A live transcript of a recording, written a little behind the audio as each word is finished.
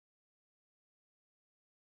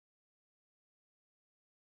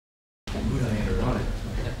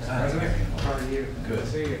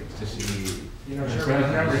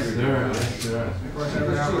Of course,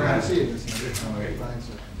 every now and then I see it.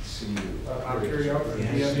 See you. Out of curiosity,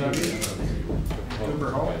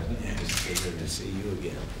 Cooper Hall. Yeah, it's good to see you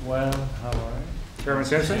again. Well, how are you? Chairman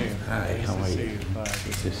Simpson. Hi, how are you?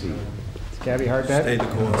 Good to see you. Gabby Hartnett. Stay the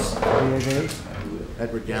course.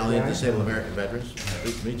 Edward Gallion, Disabled American Veterans.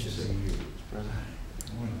 Pleased to meet you, sir.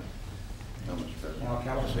 Al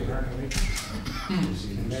Callison, American Legion.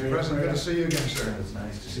 Mr. President, good to see you again, sir. It's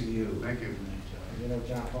nice to see you. Thank you. You know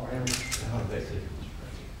John Paul Henry. Oh, that's it.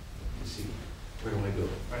 Let's see. Where do I go?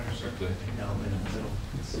 Thank you, sir. Now I'm in the middle.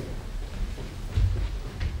 Let's see.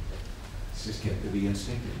 It's just get to be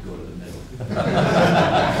instinctive to go to the middle.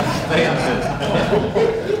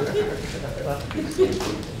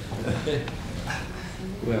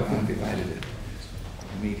 Well, I'm delighted to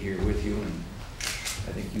meet here with you, and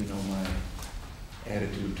I think you know my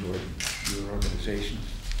attitude toward your organization,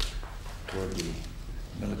 toward the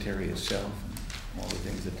military itself, and all the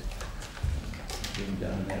things that are being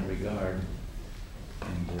done in that regard.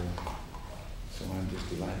 And so I'm just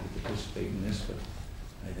delighted to participate in this, but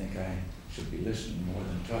I think I should be listening more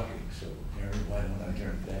than talking. So, Harry, why don't I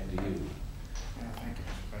turn it back to you? Thank you,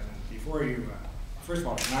 Mr. President. Before you, first of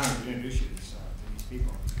all, it's an honor to introduce you to these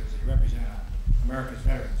people because they represent America's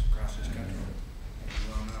veterans across this country, as you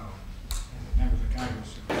well know, and the members of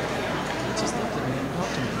Congress.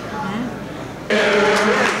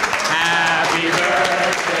 Happy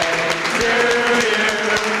birthday to you.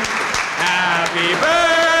 Happy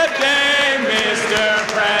birthday, Mr.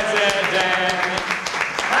 President.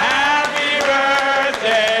 Happy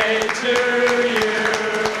birthday to you.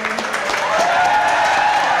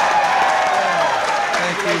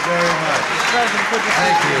 Thank you very much.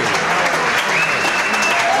 Thank you.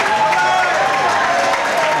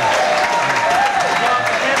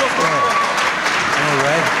 All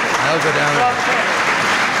right, I'll go down.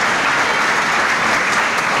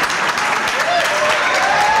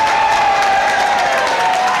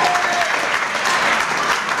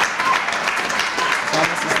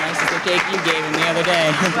 Cake you gave him the other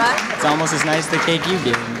day. What? It's almost as nice as the cake you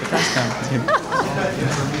gave him at the press conference. No.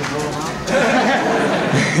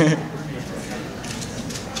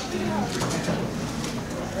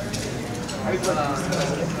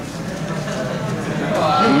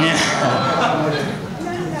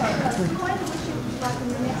 We wanted to wish you luck in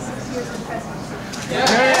the next 6 years of presidency.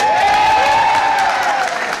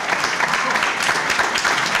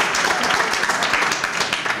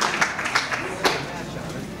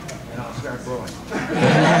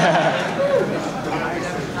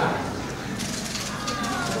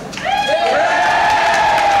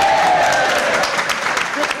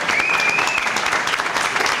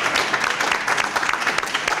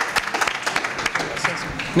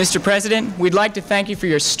 Mr. President, we'd like to thank you for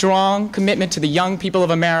your strong commitment to the young people of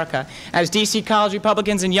America. As D.C. College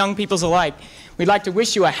Republicans and young peoples alike, we'd like to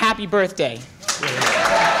wish you a happy birthday.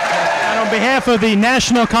 And on behalf of the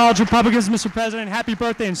National College Republicans, Mr. President, happy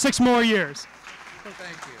birthday and 6 more years.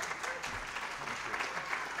 Thank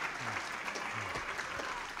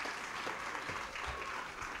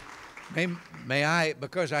you. May I,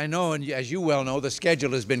 because I know, and as you well know, the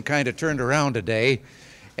schedule has been kind of turned around today,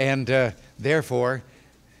 and therefore,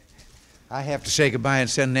 I have to say goodbye and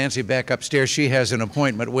send Nancy back upstairs. She has an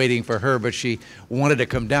appointment waiting for her, but she wanted to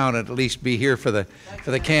come down and at least be here for the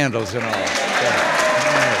candles and all. Yeah.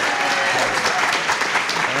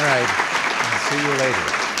 All right. I'll see you later.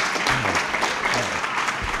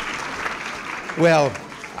 Well,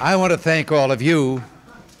 I want to thank all of you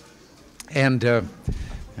and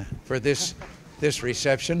for this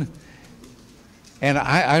reception. And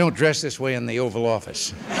I don't dress this way in the Oval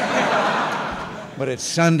Office. But it's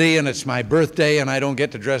Sunday and it's my birthday and I don't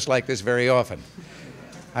get to dress like this very often.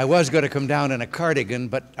 I was going to come down in a cardigan,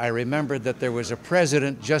 but I remembered that there was a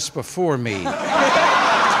president just before me.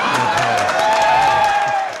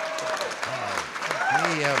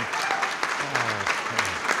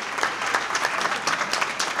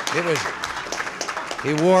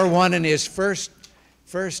 He wore one in his first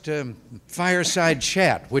fireside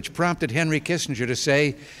chat, which prompted Henry Kissinger to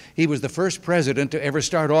say he was the first president to ever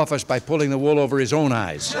start office by pulling the wool over his own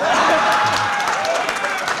eyes.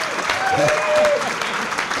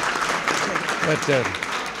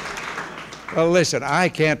 Well, listen, I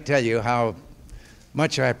can't tell you how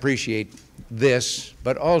much I appreciate this,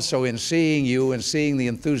 but also in seeing you and seeing the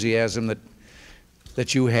enthusiasm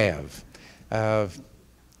that you have. I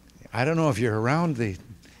don't know if you're around the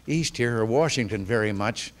East here or Washington very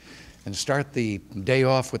much, and start the day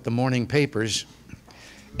off with the morning papers,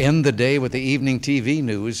 end the day with the evening TV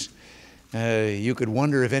news. You could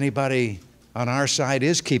wonder if anybody on our side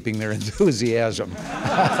is keeping their enthusiasm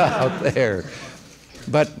out there.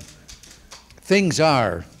 But things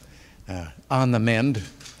are on the mend,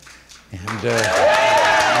 and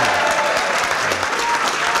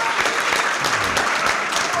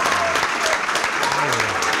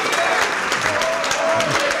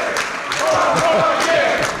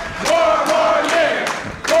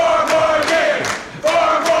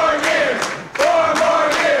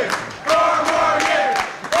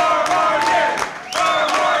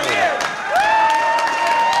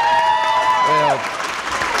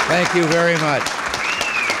thank you very much.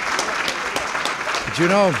 But you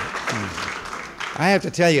know, I have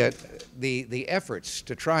to tell you, the efforts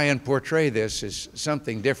to try and portray this as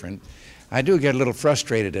something different, I do get a little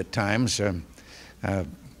frustrated at times.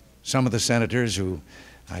 Some of the senators who,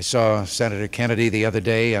 I saw Senator Kennedy the other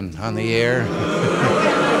day on the air,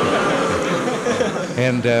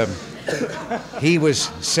 and he was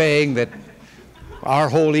saying that our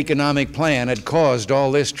whole economic plan had caused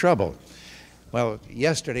all this trouble. Well,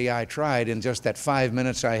 yesterday I tried in just that 5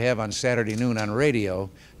 minutes I have on Saturday noon on radio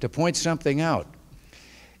to point something out.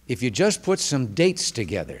 If you just put some dates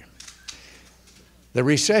together, the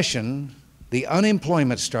recession, the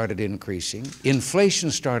unemployment started increasing, inflation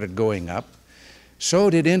started going up, so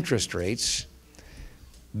did interest rates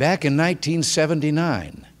back in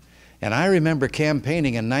 1979. And I remember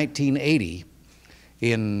campaigning in 1980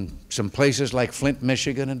 in some places like Flint,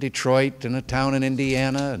 Michigan, and Detroit, and a town in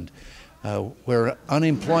Indiana, and where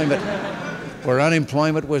unemployment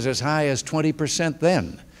was as high as 20%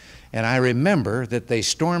 then. And I remember that they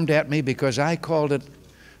stormed at me because I called it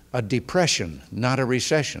a depression, not a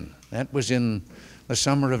recession. That was in the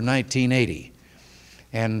summer of 1980.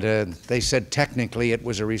 And they said technically it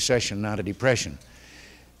was a recession, not a depression.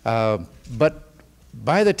 But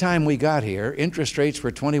by the time we got here, interest rates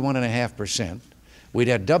were 21.5%. We'd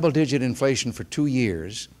had double-digit inflation for 2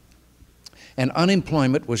 years. And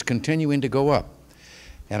unemployment was continuing to go up.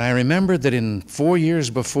 And I remember that in 4 years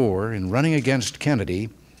before, in running against Kennedy,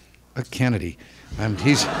 that's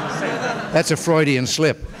a Freudian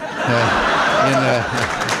slip.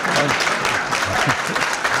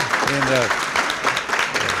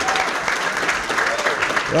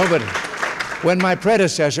 Well, but when my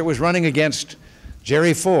predecessor was running against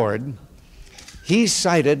Jerry Ford, he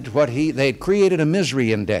cited they'd created a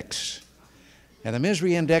misery index. And the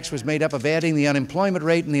misery index was made up of adding the unemployment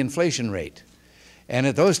rate and the inflation rate. And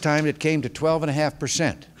at those times, it came to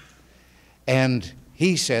 12.5%. And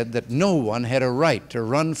he said that no one had a right to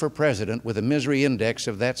run for president with a misery index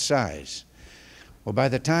of that size. Well, by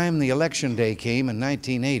the time the election day came in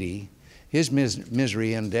 1980, his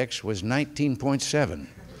misery index was 19.7.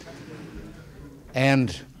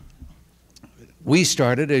 And we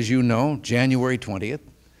started, as you know, January 20th.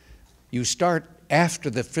 You start after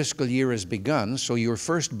the fiscal year has begun, so your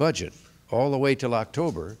first budget, all the way till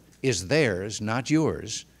October, is theirs, not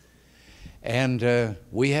yours. And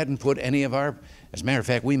we hadn't put any of our, as a matter of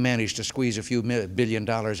fact, we managed to squeeze a few $1 billion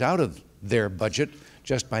out of their budget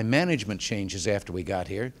just by management changes after we got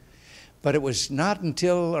here. But it was not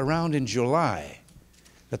until around in July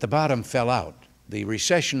that the bottom fell out. The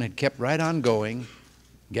recession had kept right on going,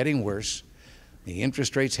 getting worse. The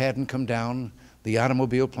interest rates hadn't come down. The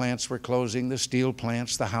automobile plants were closing, the steel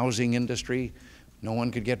plants, the housing industry. No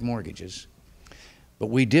one could get mortgages. But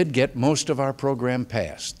we did get most of our program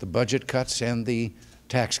passed, the budget cuts and the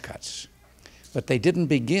tax cuts. But they didn't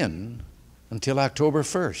begin until October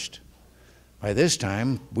 1st. By this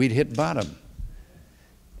time, we'd hit bottom.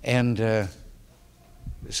 And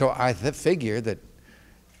so I figure that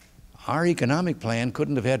our economic plan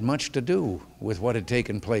couldn't have had much to do with what had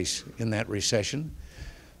taken place in that recession.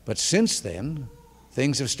 But since then,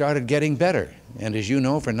 things have started getting better. And as you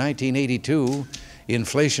know, for 1982, the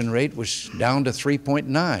inflation rate was down to 3.9.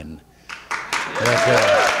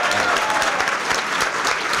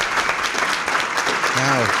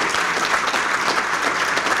 Now,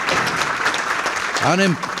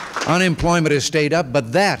 unemployment has stayed up,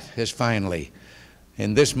 but that has finally,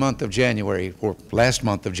 in this month of January, or last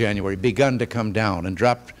month of January, begun to come down and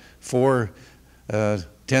dropped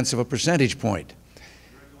 0.4 of a percentage point.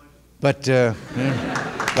 But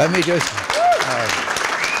let me just,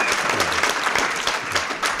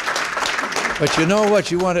 but you know what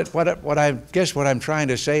you wanted, what I'm trying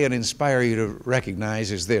to say and inspire you to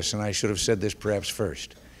recognize is this, and I should have said this perhaps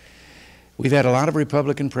first. We've had a lot of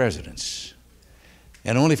Republican presidents,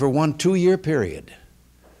 and only for 1 2-year period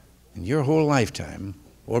in your whole lifetime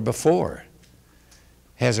or before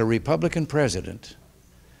has a Republican president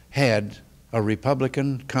had a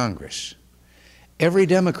Republican Congress. Every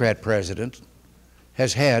Democrat president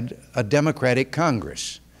has had a Democratic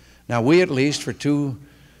Congress. Now, we at least for 2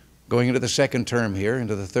 going into the second term here,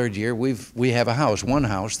 into the third year, we have a house, one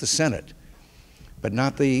house, the Senate, but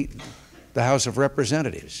not the House of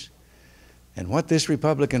Representatives. And what this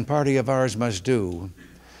Republican Party of ours must do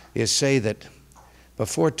is say that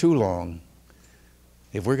before too long,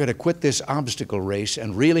 if we're going to quit this obstacle race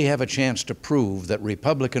and really have a chance to prove that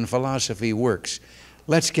Republican philosophy works,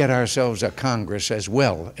 let's get ourselves a Congress as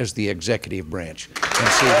well as the executive branch and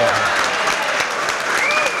see that.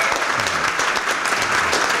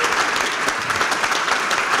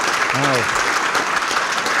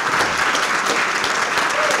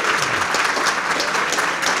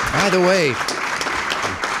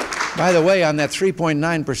 By the way, on that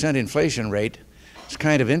 3.9% inflation rate, it's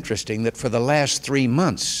kind of interesting that for the last 3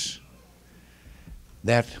 months,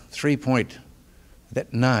 the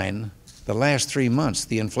last 3 months,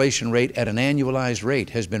 the inflation rate at an annualized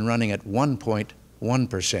rate has been running at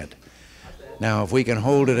 1.1%. Now, if we can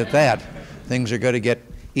hold it at that, things are going to get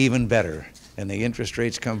even better, and the interest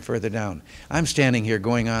rates come further down. I'm standing here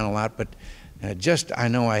going on a lot, but I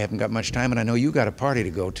know I haven't got much time, and I know you got a party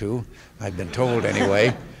to go to. I've been told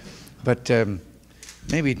anyway. But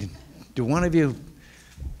maybe, do one of you,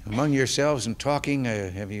 among yourselves and talking,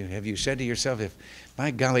 have you said to yourself, by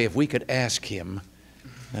golly, if we could ask him,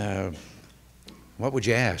 what would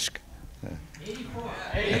you ask? 84.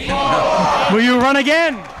 84. Will you run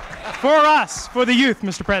again for us, for the youth,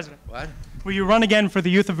 Mr. President? What? Will you run again for the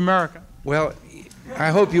youth of America? Well, I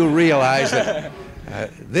hope you'll realize that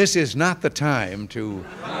this is not the time to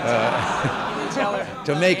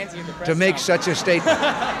make such a statement.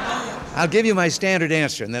 I'll give you my standard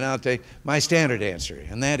answer, and then I'll take my standard answer,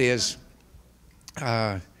 and that is,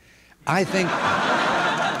 I think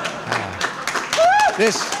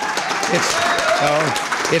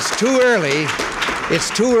it's too early. It's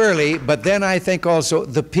too early, but then I think also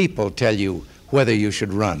the people tell you whether you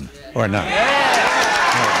should run or not.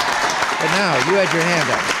 But now, you had your hand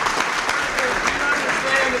up.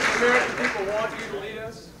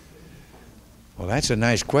 Well, that's a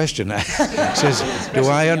nice question. It says, do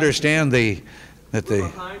I understand that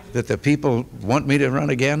the people want me to run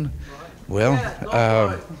again? Well,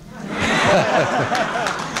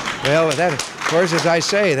 that, of course, as I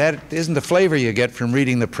say, that isn't the flavor you get from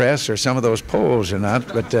reading the press or some of those polls or not.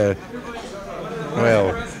 But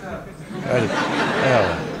well,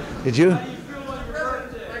 did you? My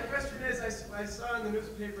question is, I saw in the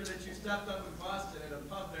newspaper that you stopped up in Boston at a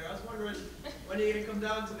pub there. I was wondering, when are you going to come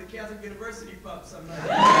down to the Catholic University pub sometime?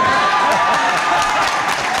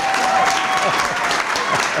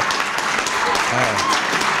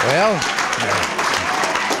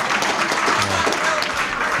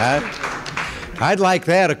 I'd like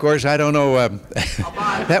that. Of course, I don't know.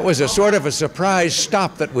 That was a sort of a surprise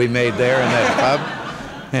stop that we made there in that pub.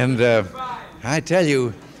 And I tell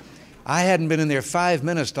you, I hadn't been in there 5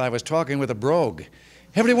 minutes till I was talking with a brogue.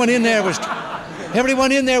 Everyone in there was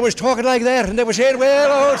talking like that, and they were saying,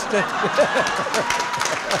 well,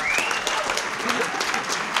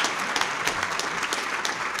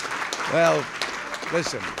 well,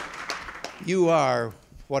 listen, you are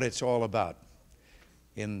what it's all about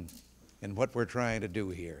in what we're trying to do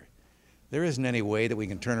here. There isn't any way that we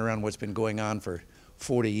can turn around what's been going on for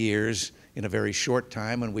 40 years in a very short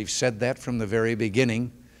time, and we've said that from the very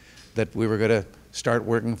beginning, that we were going to start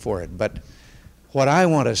working for it. But what I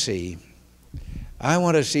want to see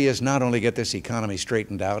is not only get this economy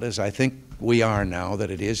straightened out, as I think we are now,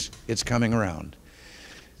 that it's coming around,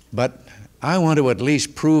 but I want to at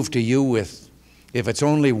least prove to you, if it's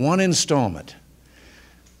only one installment,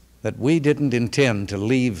 that we didn't intend to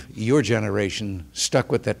leave your generation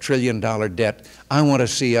stuck with that $1 trillion debt. I want to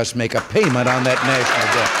see us make a payment on that national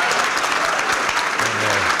debt.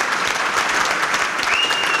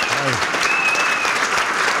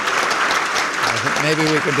 I think maybe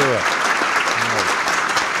we can do it.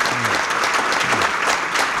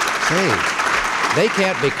 Say, they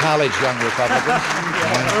can't be college young Republicans.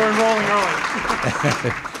 We're enrolling early.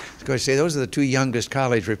 I was going to say, those are the two youngest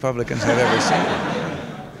college Republicans I've ever seen.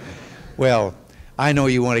 Well, I know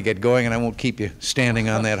you want to get going, and I won't keep you standing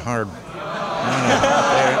on that hard.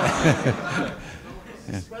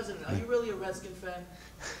 Mr. President, are you really a Redskin fan?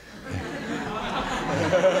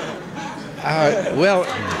 Well,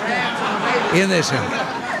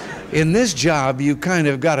 in this job, you kind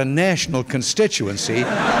of got a national constituency.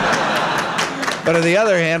 But on the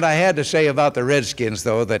other hand, I had to say about the Redskins,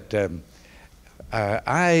 though, that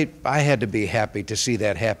I had to be happy to see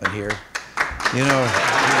that happen here. You know.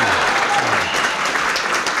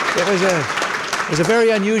 It was a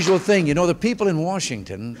very unusual thing. You know, the people in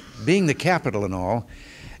Washington, being the capital and all,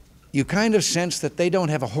 you kind of sense that they don't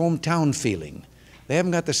have a hometown feeling. They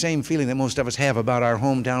haven't got the same feeling that most of us have about our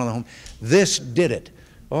hometown and the home. This did it.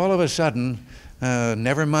 All of a sudden,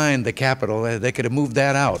 never mind the capital, they could have moved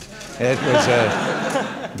that out. It was,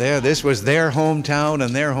 this was their hometown,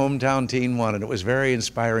 and their hometown team won, and it was very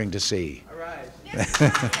inspiring to see. All right.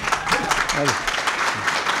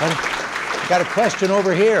 Got a question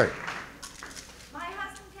over here. My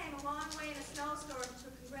husband came a long way in a snowstorm to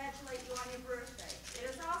congratulate you on your birthday.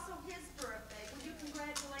 It is also his birthday. Would you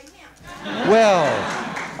congratulate him? Well,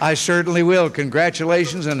 I certainly will.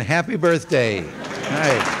 Congratulations and happy birthday. All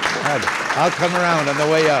right. I'll come around on the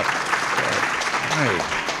way up.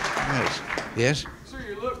 Nice. Yes? Sir,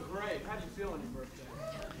 you look great. How do you feel on your birthday?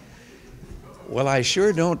 Well, I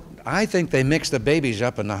sure don't. I think they mix the babies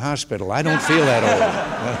up in the hospital. I don't feel that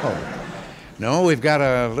old. No, we've got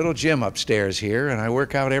a little gym upstairs here, and I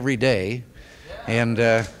work out every day. And He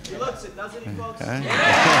looks it, doesn't he, folks?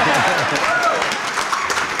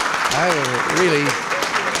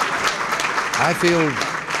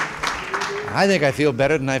 I think I feel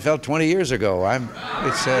better than I felt 20 years ago.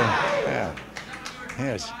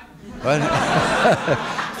 Yes. What?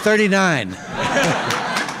 39. Mr.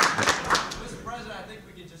 President, I think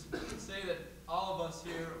we can just say that all of us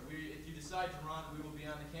here, if you decide to run, we will be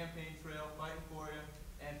on the campaign trail fighting for you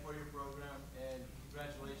and for your program. And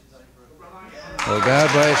congratulations on your birthday. Well,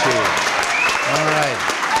 God bless you. All right.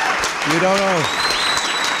 You don't know.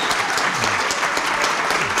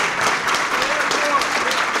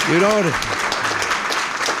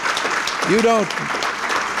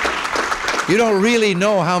 You don't really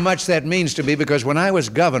know how much that means to me, because when I was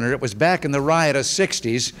governor, it was back in the riotous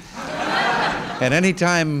 60s, and any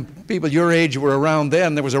time people your age were around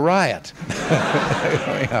then, there was a riot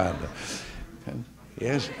going on.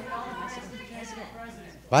 Yes?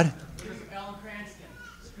 What?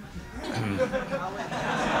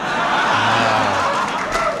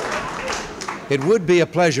 It would be a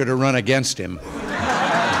pleasure to run against him.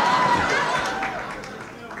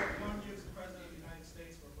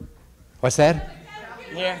 What's that?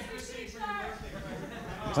 Yeah.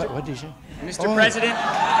 What did you say? Mr. President,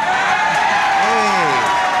 Hey.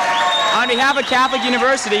 on behalf of Catholic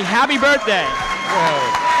University, happy birthday.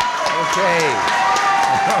 Well, okay.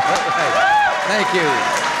 All right. Thank you.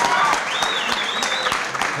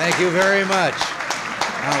 Thank you very much.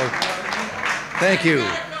 Thank you.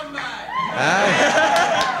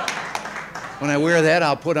 When I wear that,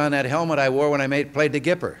 I'll put on that helmet I wore when I played the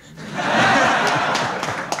Gipper.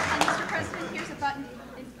 Mr. President, here's a button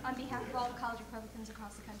on behalf of all the college Republicans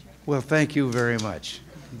across the country. Well, thank you very much.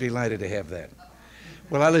 Delighted to have that.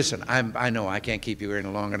 Well, listen, I know I can't keep you here any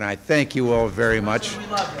longer, and I thank you all very much.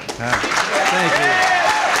 Thank you.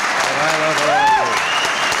 Well, I love all of you.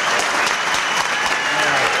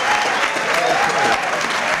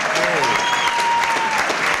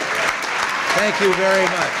 Thank you very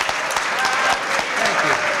much. Thank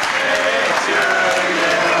you.